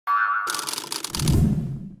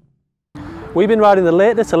We've been riding the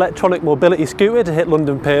latest electronic mobility scooter to hit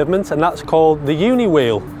London pavements, and that's called the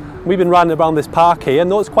Uniwheel. We've been riding around this park here,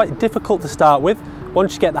 and though it's quite difficult to start with,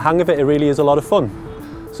 once you get the hang of it, it really is a lot of fun.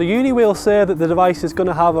 So Uniwheel say that the device is going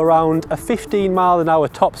to have around a 15-mile-an-hour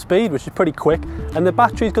top speed, which is pretty quick, and the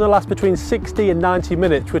battery is going to last between 60 and 90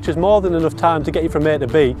 minutes, which is more than enough time to get you from A to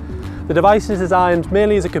B. The device is designed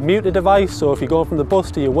mainly as a commuter device, so if you're going from the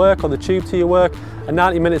bus to your work or the tube to your work, and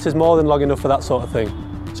 90 minutes is more than long enough for that sort of thing.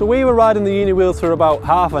 So we were riding the Uniwheel for about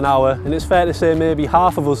half an hour, and it's fair to say maybe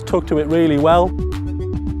half of us took to it really well.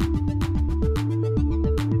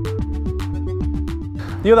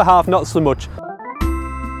 The other half not so much.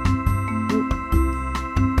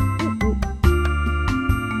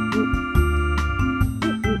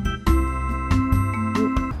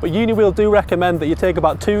 But Uniwheel do recommend that you take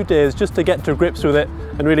about 2 days just to get to grips with it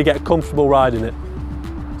and really get comfortable riding it.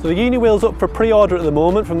 So the Uniwheel's up for pre-order at the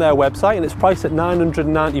moment from their website, and it's priced at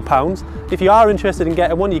 £990. If you are interested in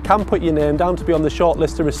getting one, you can put your name down to be on the short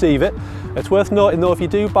list to receive it. It's worth noting though, if you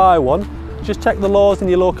do buy one, just check the laws in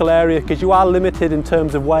your local area, because you are limited in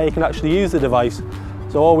terms of where you can actually use the device.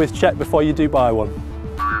 So always check before you do buy one.